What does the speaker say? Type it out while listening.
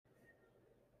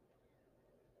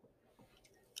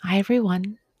Hi,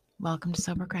 everyone. Welcome to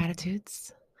Sober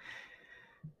Gratitudes.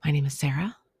 My name is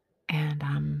Sarah, and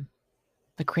I'm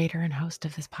the creator and host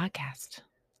of this podcast.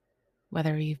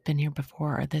 Whether you've been here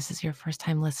before or this is your first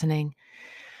time listening,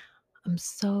 I'm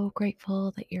so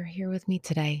grateful that you're here with me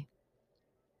today.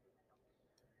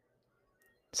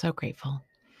 So grateful.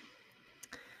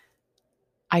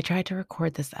 I tried to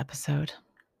record this episode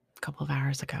a couple of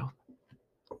hours ago,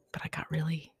 but I got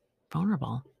really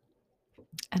vulnerable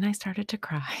and I started to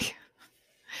cry.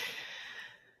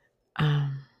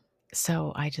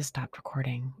 So I just stopped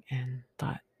recording and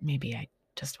thought maybe I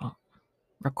just won't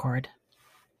record.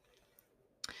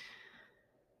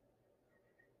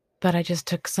 But I just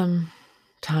took some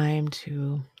time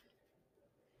to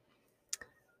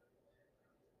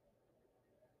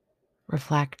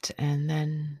reflect and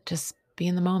then just be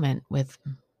in the moment with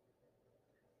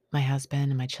my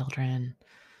husband and my children.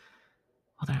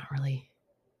 Well, they're not really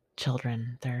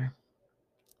children, they're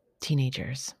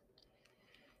teenagers,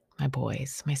 my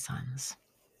boys, my sons.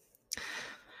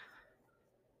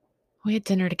 We had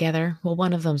dinner together. Well,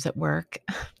 one of them's at work.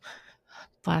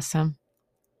 Bless him.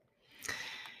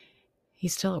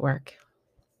 He's still at work.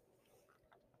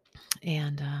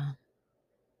 And I'm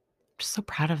just so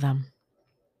proud of them.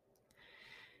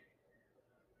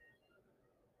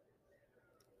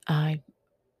 I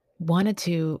wanted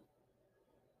to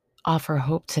offer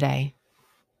hope today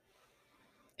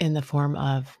in the form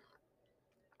of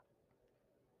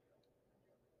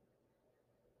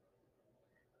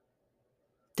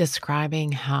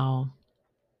describing how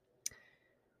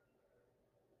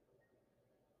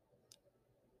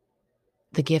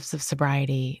the gifts of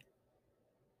sobriety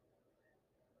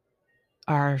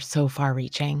are so far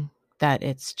reaching that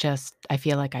it's just, I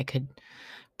feel like I could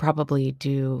probably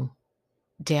do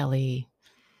daily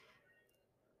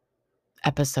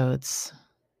episodes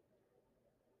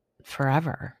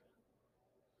forever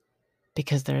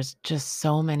because there's just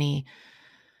so many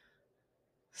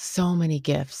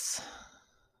gifts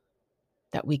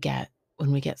that we get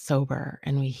when we get sober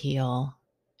and we heal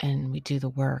and we do the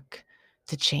work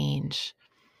to change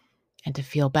and to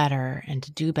feel better and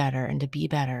to do better and to be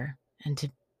better and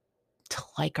to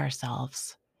like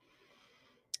ourselves.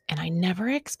 And I never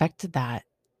expected that.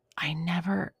 I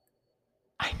never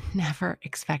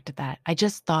expected that. I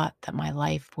just thought that my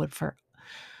life would for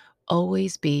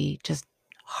always be just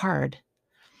hard.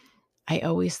 I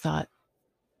always thought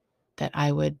that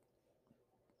I would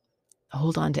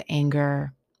hold on to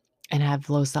anger and have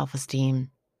low self-esteem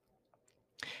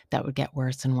that would get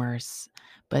worse and worse.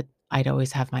 But I'd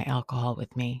always have my alcohol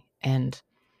with me. And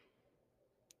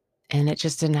it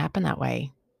just didn't happen that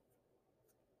way.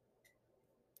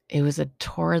 It was a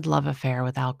torrid love affair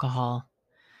with alcohol.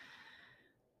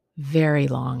 Very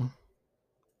long.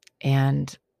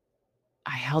 And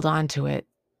I held on to it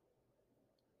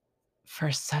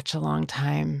for such a long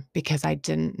time because I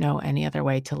didn't know any other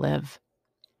way to live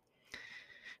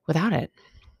without it.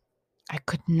 I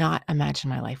could not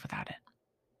imagine my life without it.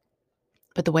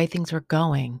 But the way things were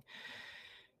going,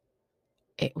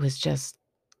 it was just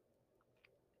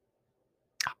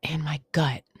in my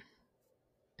gut.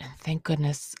 And thank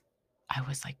goodness I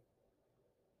was like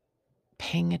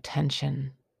paying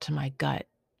attention to my gut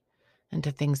and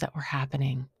to things that were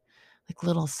happening, like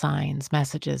little signs,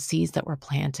 messages, seeds that were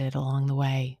planted along the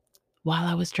way while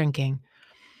I was drinking,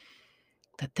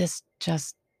 that this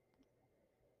just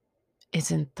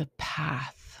isn't the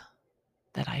path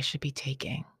that I should be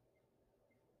taking.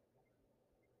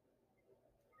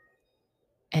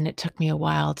 And it took me a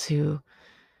while to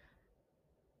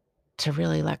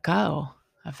really let go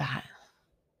of that,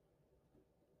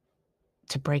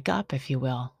 to break up, if you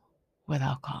will, with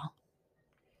alcohol.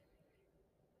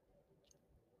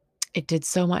 It did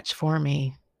so much for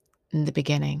me in the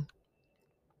beginning.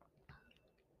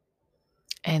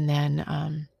 And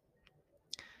then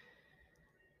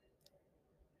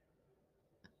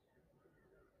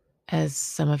as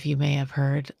some of you may have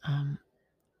heard,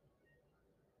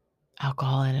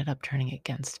 alcohol ended up turning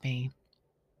against me.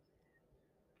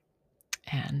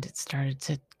 And it started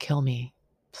to kill me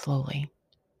slowly.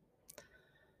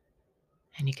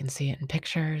 And you can see it in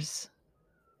pictures.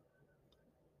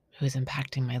 It was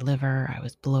impacting my liver. I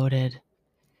was bloated.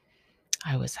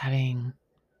 I was having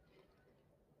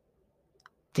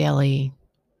daily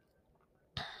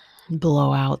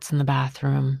blowouts in the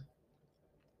bathroom,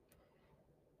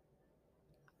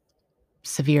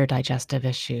 severe digestive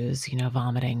issues,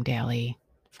 vomiting daily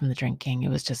from the drinking. It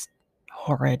was just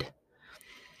horrid.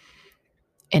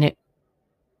 And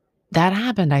that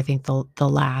happened, I think, the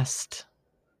last,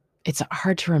 it's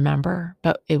hard to remember,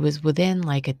 but it was within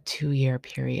like a 2-year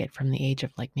period from the age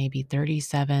of like maybe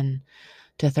 37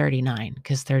 to 39,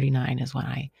 because 39 is when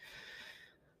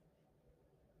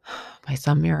by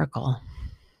some miracle,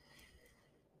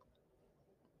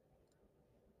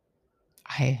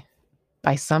 I,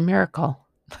 by some miracle,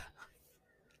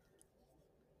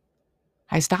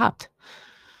 I stopped.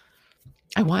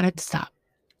 I wanted to stop.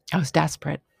 I was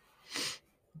desperate.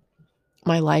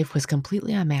 My life was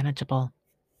completely unmanageable,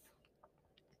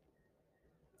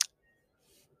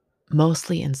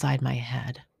 mostly inside my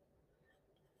head.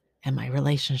 And my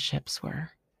relationships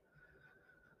were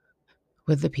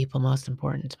with the people most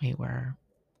important to me were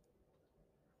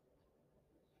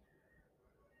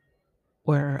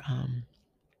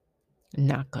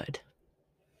not good,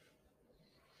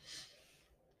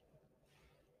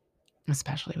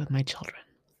 especially with my children.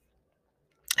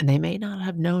 And they may not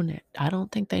have known it. I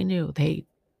don't think they knew. To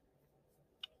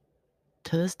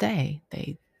this day,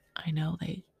 I know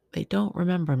they don't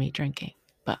remember me drinking,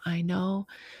 but I know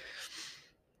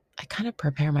I kind of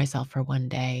prepare myself for one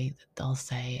day that they'll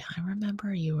say, "I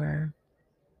remember you were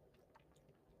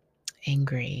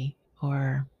angry,"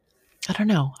 or I don't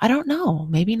know. I don't know.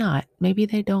 Maybe not. Maybe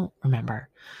they don't remember.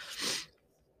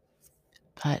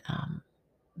 But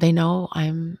they know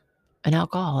I'm an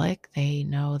alcoholic. They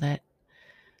know that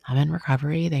I'm in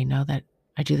recovery. They know that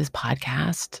I do this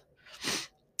podcast.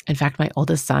 In fact, my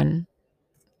oldest son,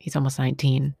 he's almost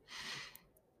 19.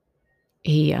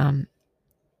 He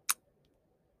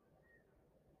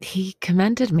he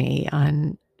commended me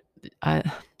on uh,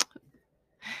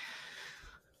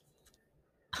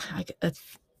 like a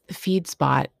feed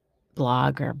spot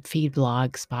blog or feed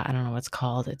blog spot. I don't know what it's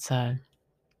called. It's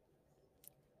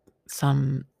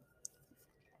some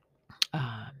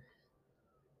uh,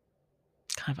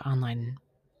 kind of online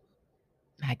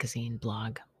magazine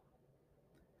blog.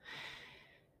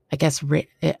 I guess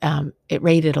it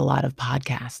rated a lot of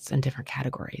podcasts in different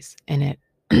categories, and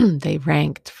they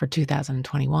ranked for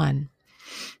 2021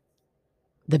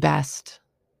 the best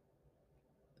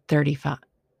 35,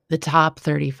 the top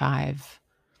 35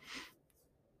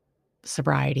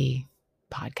 sobriety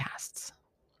podcasts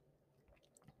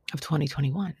of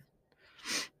 2021,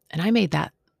 and I made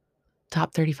that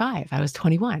top 35. I was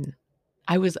 21.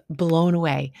 I was blown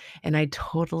away, and I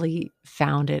totally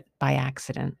found it by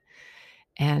accident,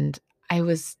 and I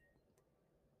was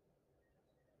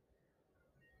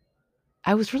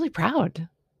I was really proud.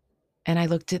 And I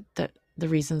looked at the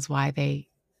reasons why they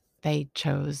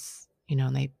chose,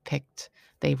 and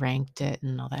they ranked it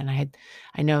and all that. And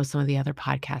I know some of the other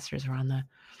podcasters were on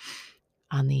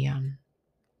the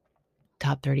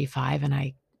top 35,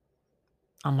 and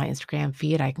on my Instagram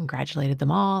feed, I congratulated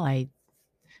them all. I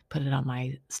put it on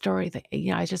my story that,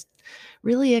 I was just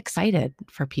really excited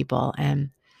for people. And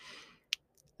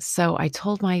so I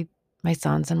told my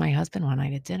sons and my husband one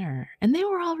night at dinner, and they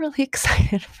were all really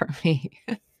excited for me.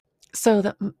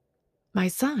 So my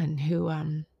son, who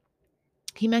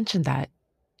he mentioned that.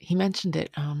 He mentioned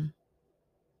it,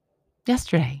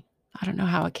 yesterday. I don't know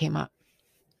how it came up.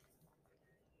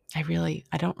 I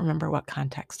don't remember what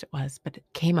context it was, but it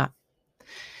came up.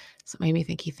 So it made me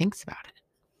think he thinks about it,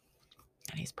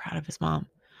 and he's proud of his mom.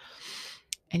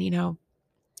 And,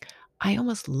 I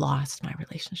almost lost my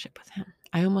relationship with him.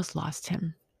 I almost lost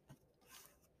him.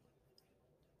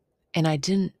 And I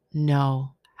didn't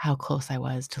know how close I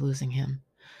was to losing him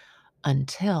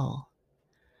until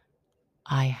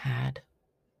I had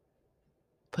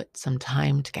put some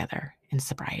time together in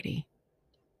sobriety.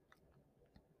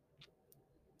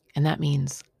 And that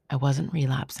means I wasn't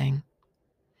relapsing.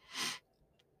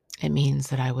 It means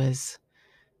that I was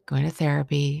going to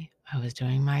therapy. I was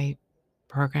doing my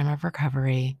program of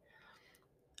recovery.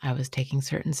 I was taking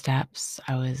certain steps.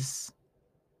 I was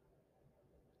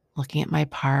looking at my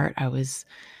part. I was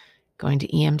going to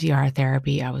EMDR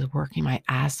therapy. I was working my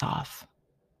ass off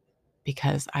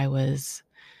because I was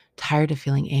tired of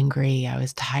feeling angry. I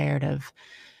was tired of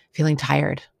feeling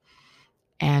tired.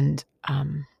 And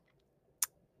I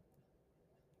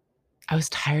was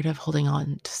tired of holding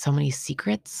on to so many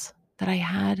secrets that I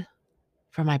had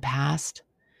from my past.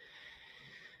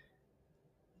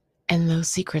 And those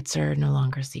secrets are no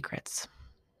longer secrets.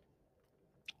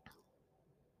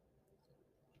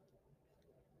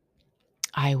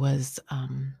 I was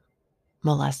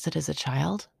molested as a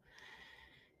child,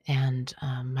 and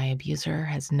my abuser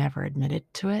has never admitted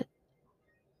to it.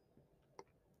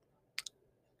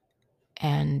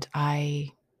 And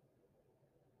I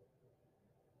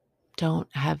don't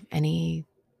have any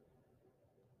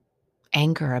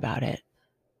anger about it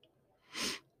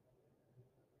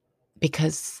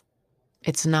because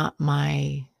it's not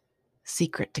my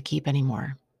secret to keep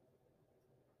anymore.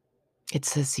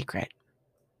 It's his secret.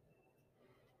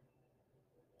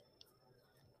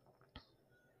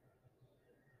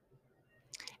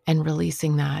 And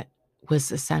releasing that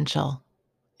was essential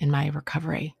in my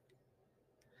recovery.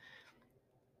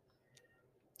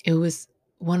 It was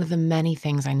one of the many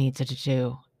things I needed to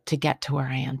do to get to where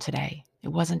I am today. It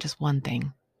wasn't just one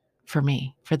thing for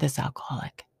me, for this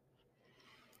alcoholic.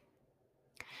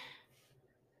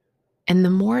 And the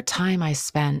more time I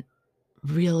spent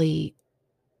really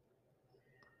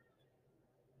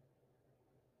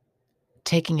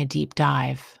taking a deep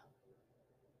dive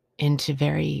into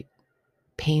very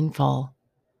painful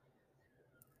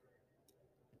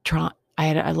trauma, I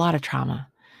had a lot of trauma,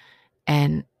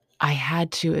 and I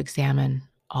had to examine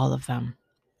all of them.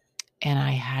 And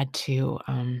I had to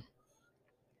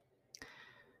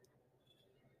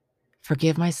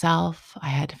forgive myself. I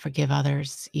had to forgive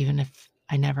others, even if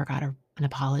I never got an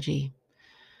apology.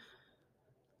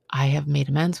 I have made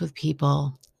amends with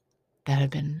people that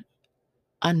have been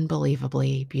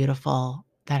unbelievably beautiful,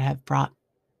 that have brought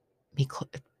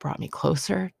me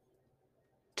closer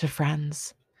to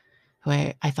friends who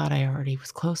I thought I already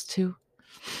was close to.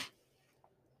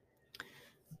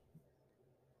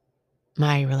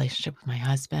 My relationship with my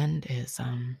husband is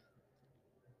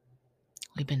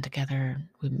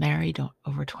we've married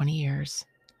over 20 years.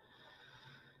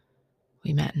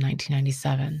 We met in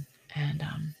 1997, and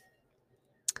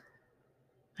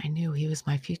I knew he was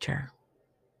my future.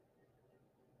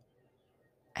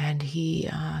 And he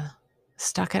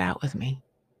stuck it out with me.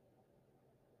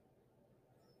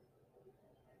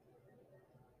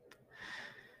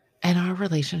 And our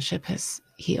relationship has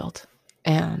healed,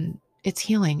 and it's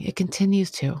healing. It continues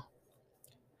to.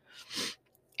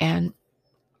 And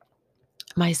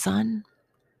my son,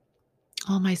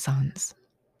 all my sons,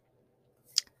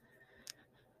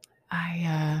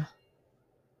 I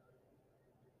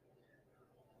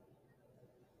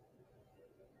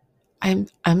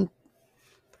I'm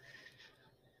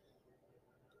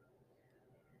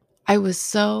I was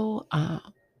so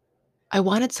I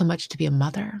wanted so much to be a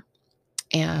mother,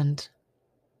 and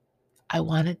I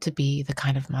wanted to be the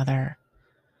kind of mother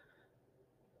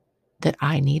that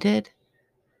I needed.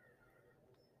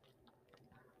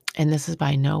 And this is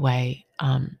by no way,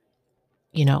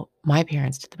 my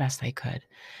parents did the best they could,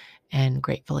 and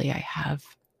gratefully, I have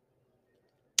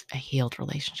a healed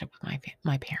relationship with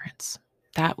my parents.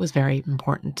 That was very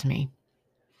important to me.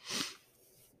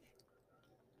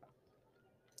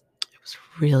 It was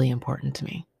really important to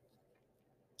me,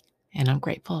 and I'm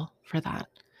grateful for that.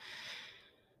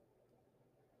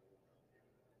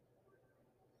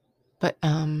 But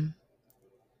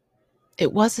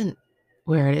it wasn't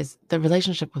where it is. The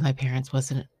relationship with my parents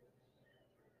wasn't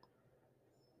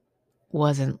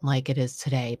like it is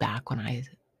today, back when I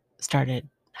started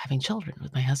having children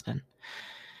with my husband.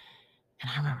 And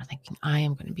I remember thinking, I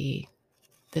am going to be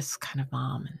this kind of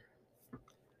mom, and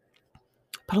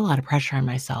put a lot of pressure on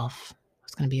myself. I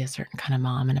was going to be a certain kind of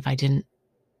mom, and if I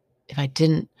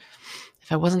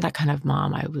wasn't that kind of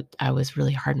mom, I was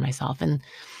really hard on myself. And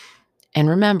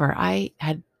remember, I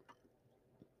had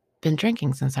been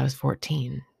drinking since I was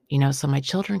 14. So my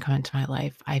children come into my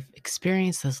life. I've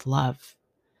experienced this love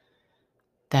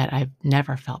that I've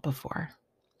never felt before.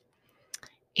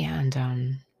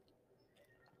 And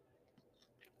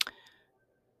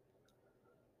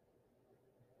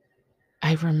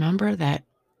I remember that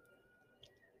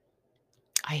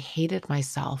I hated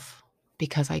myself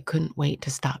because I couldn't wait to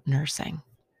stop nursing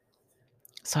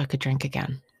so I could drink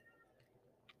again.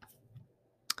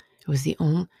 It was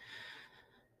the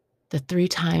 3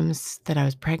 times that I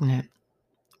was pregnant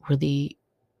were the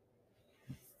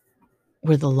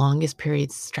longest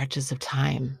periods, stretches of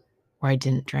time where I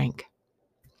didn't drink,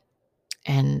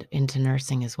 and into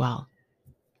nursing as well.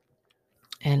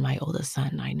 And my oldest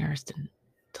son, I nursed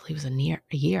until he was a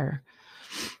year.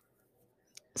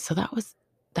 So that was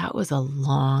a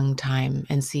long time.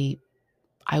 And see,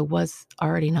 I was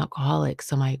already an alcoholic,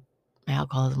 so my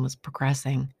alcoholism was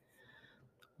progressing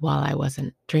while I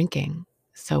wasn't drinking.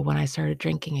 So when I started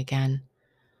drinking again,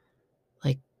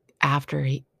 like after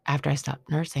I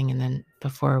stopped nursing, and then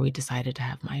before we decided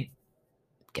to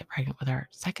get pregnant with our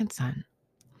second son,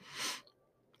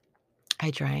 I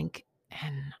drank,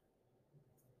 and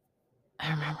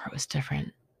I remember it was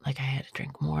different. Like, I had to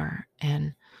drink more,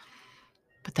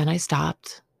 but then I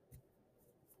stopped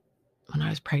when I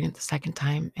was pregnant the second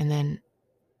time, and then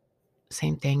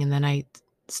same thing, and then I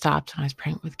stopped when I was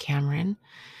pregnant with Cameron,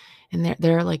 and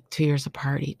they're like 2 years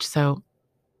apart each. So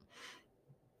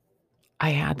I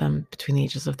had them between the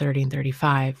ages of 30 and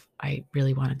 35. I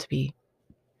really wanted to be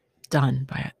done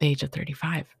by the age of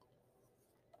 35.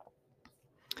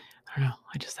 I don't know.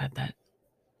 I just had that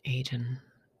age in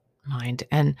mind.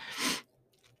 And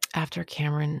after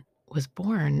Cameron was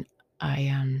born, I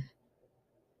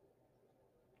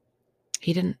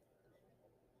he didn't,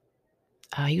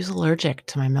 he was allergic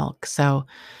to my milk. So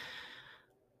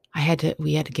we had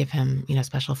to give him,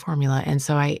 special formula. And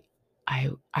so I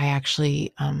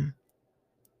actually,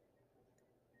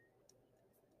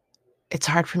 it's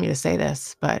hard for me to say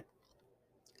this, but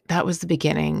that was the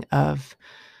beginning of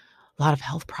a lot of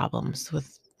health problems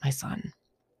with my son.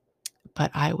 But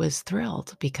I was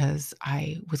thrilled because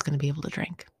I was going to be able to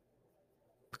drink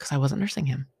because I wasn't nursing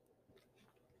him.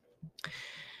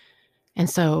 And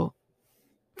so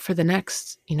for the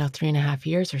next, 3.5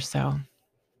 years or so,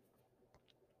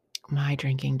 my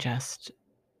drinking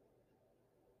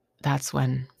that's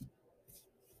when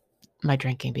my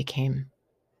drinking became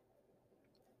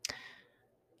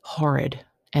horrid.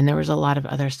 And there was a lot of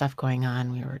other stuff going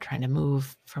on. We were trying to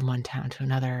move from one town to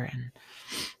another. And,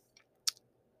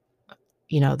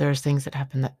 there's things that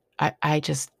happened that I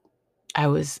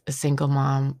was a single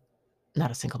mom,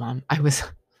 not a single mom. I was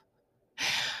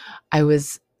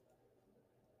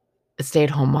a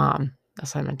stay-at-home mom.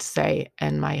 That's what I meant to say.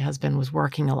 And my husband was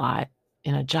working a lot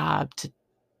in a job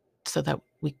so that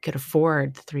we could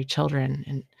afford the 3 children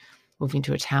and moving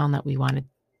to a town that we wanted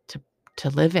to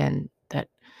live in, that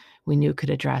we knew could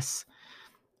address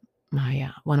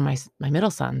one of my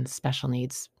middle son's special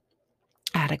needs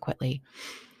adequately.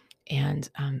 And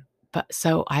but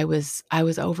so I was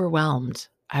overwhelmed.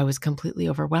 I was completely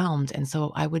overwhelmed, and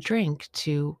so I would drink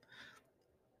you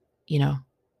know,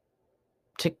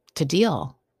 to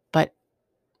deal, but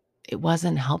it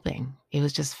wasn't helping. It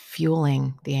was just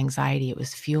fueling the anxiety. It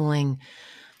was fueling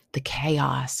the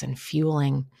chaos and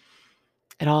fueling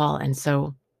it all. And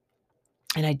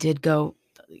I did go,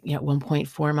 at one point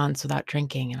 4 months without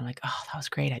drinking, and I'm like, "Oh, that was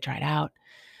great. I dried out."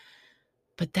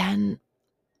 But then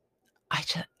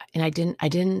I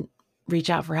didn't reach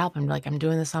out for help. I'm like, "I'm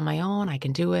doing this on my own. I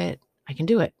can do it. I can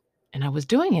do it." And I was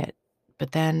doing it.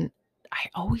 But then I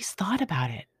always thought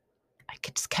about it.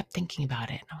 Just kept thinking about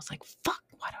it. And I was like, "Fuck,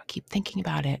 why do I keep thinking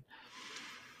about it?"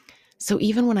 So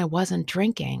even when I wasn't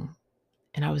drinking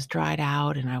and I was dried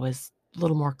out and I was a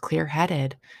little more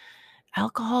clear-headed,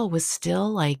 alcohol was still,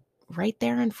 like, right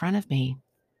there in front of me.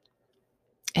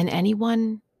 And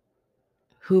anyone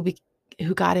who be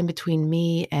who got in between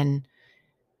me and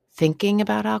thinking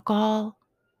about alcohol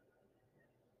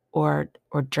or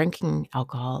drinking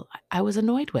alcohol, I was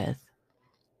annoyed with.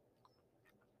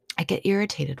 I get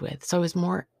irritated with. So I was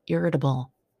more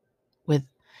irritable with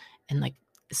and, like,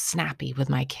 snappy with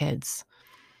my kids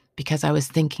because I was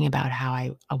thinking about how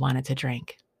I wanted to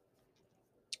drink.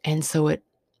 And so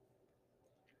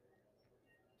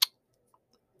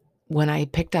when I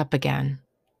picked up again,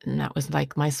 and that was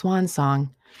like my swan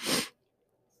song,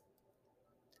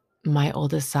 my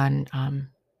oldest son,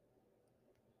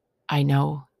 I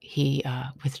know he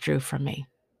withdrew from me.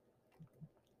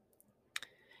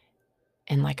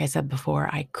 And like I said before,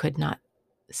 I could not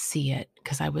see it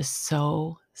because I was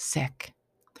so sick.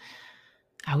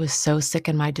 I was so sick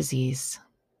in my disease.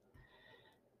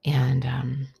 And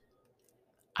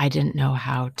I didn't know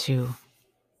how to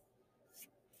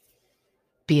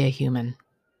be a human.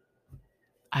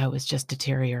 I was just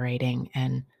deteriorating,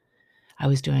 and I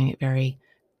was doing it very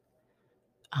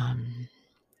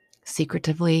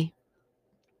secretively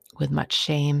with much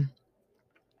shame.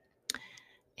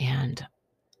 And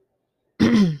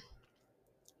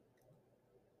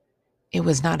it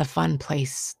was not a fun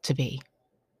place to be.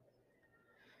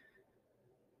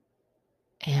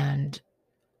 And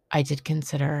I did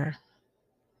consider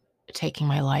taking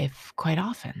my life quite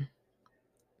often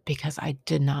because I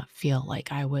did not feel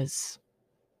like I was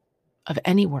of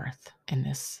any worth in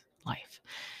this life.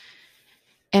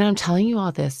 And I'm telling you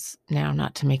all this now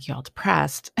not to make you all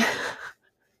depressed.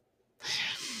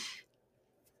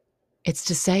 It's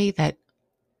to say that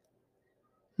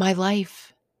my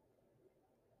life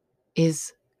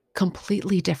is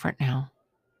completely different now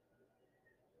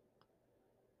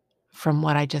from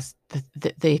what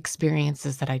the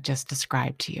experiences that I just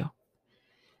described to you.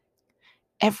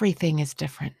 Everything is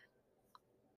different.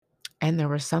 And there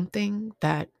was something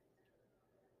that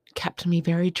kept me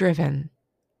very driven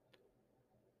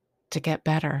to get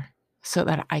better so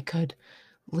that I could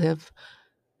live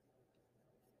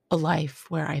a life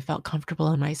where I felt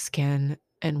comfortable in my skin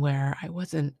and where I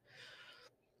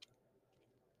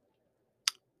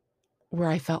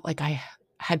felt like I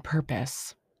had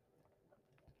purpose.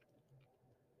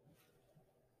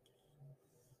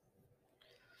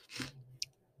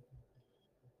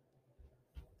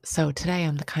 So today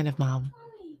I'm the kind of mom.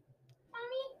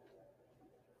 Mommy,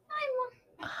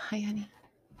 Hi, honey.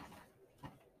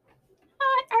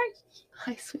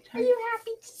 Hi, are sweetheart. you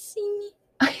happy to see me?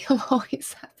 I am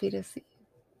always happy to see you.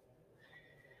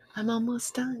 I'm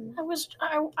almost done.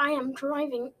 I am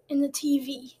driving in the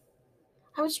TV.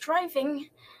 I was driving.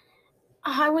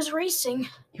 I was racing.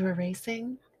 You were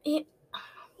racing?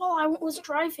 Well, I was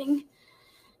driving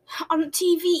on the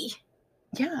TV.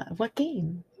 Yeah, what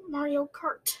game? Mario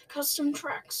Kart Custom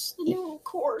Tracks, the new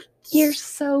course. You're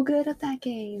so good at that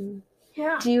game.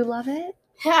 Yeah. Do you love it?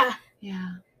 Yeah. Yeah.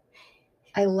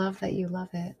 I love that you love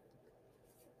it.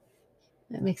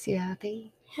 It makes you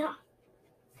happy? Yeah.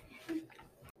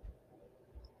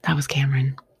 That was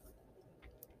Cameron.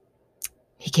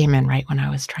 He came in right when I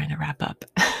was trying to wrap up.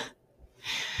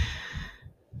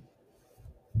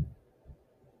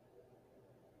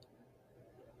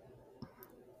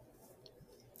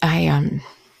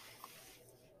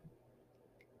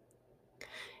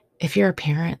 If you're a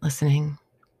parent listening,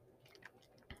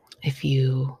 if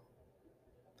you,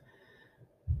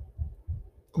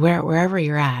 wherever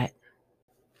you're at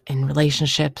in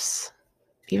relationships,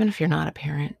 even if you're not a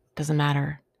parent, doesn't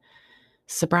matter.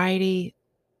 Sobriety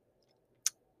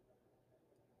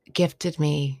gifted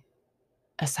me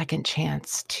a second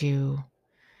chance to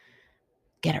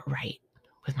get it right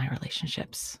with my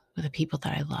relationships, with the people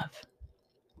that I love,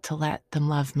 to let them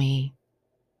love me,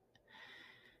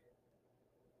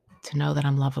 to know that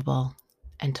I'm lovable,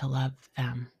 and to love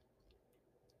them.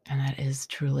 And that is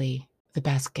truly the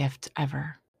best gift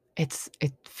ever. It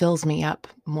fills me up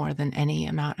more than any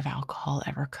amount of alcohol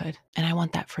ever could. And I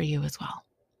want that for you as well.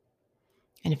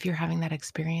 And if you're having that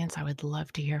experience, I would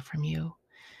love to hear from you.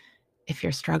 If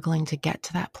you're struggling to get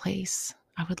to that place,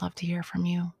 I would love to hear from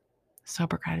you.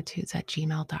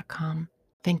 sobergratitudes@gmail.com.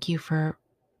 Thank you for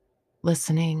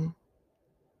listening.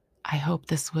 I hope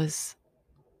this was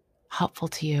helpful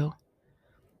to you.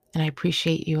 And I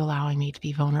appreciate you allowing me to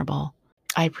be vulnerable.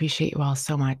 I appreciate you all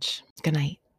so much. Good night.